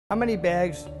How many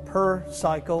bags per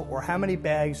cycle or how many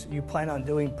bags you plan on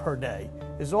doing per day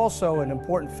is also an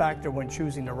important factor when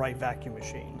choosing the right vacuum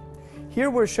machine. Here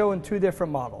we're showing two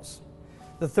different models.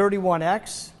 The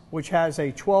 31X, which has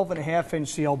a 12.5-inch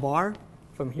seal bar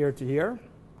from here to here,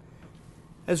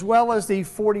 as well as the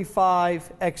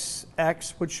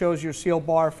 45XX, which shows your seal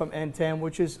bar from end to end,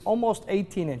 which is almost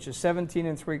 18 inches,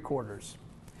 17 3/4.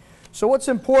 So what's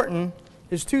important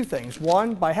is two things.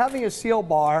 One, by having a seal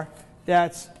bar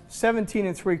that's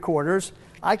 17 3/4,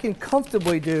 I can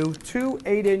comfortably do two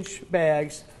 8-inch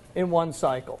bags in one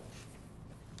cycle.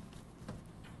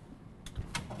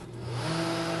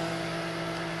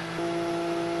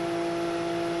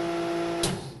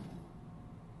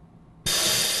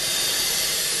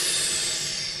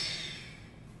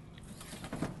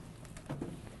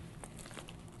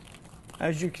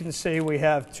 As you can see, we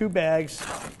have two bags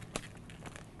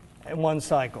in one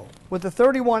cycle. With the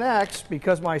 31X,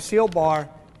 because my seal bar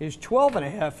is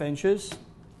 12.5 inches,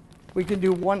 we can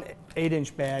do one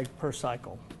 8-inch bag per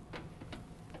cycle.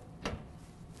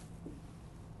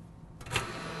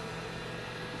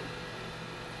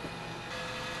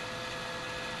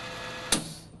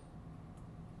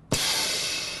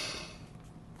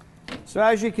 So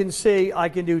as you can see, I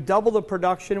can do double the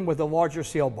production with a larger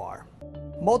seal bar.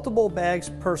 Multiple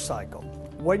bags per cycle.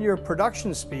 When your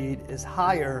production speed is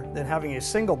higher than having a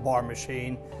single bar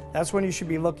machine, that's when you should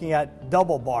be looking at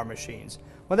double bar machines.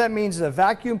 What that means is a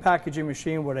vacuum packaging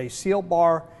machine with a seal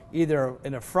bar either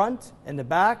in the front, in the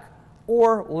back,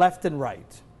 or left and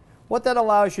right. What that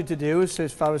allows you to do is,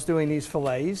 if I was doing these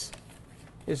fillets,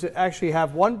 is to actually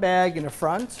have one bag in the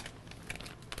front,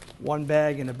 one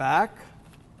bag in the back,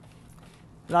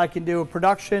 and I can do a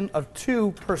production of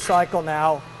two per cycle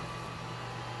now.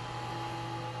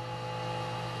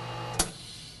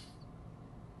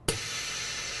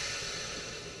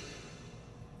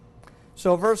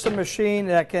 So versus a machine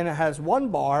that has one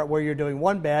bar where you're doing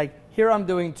one bag, here I'm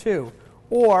doing two.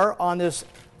 Or on this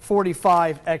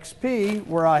 45XP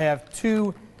where I have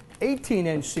two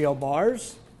 18-inch seal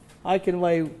bars, I can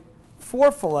lay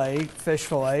 4 fish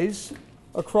fillets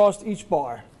across each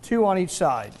bar, 2 on each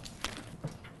side.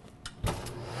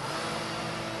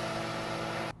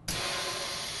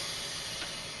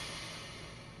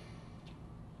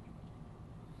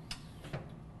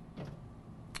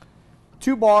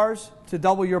 Two bars to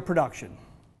double your production.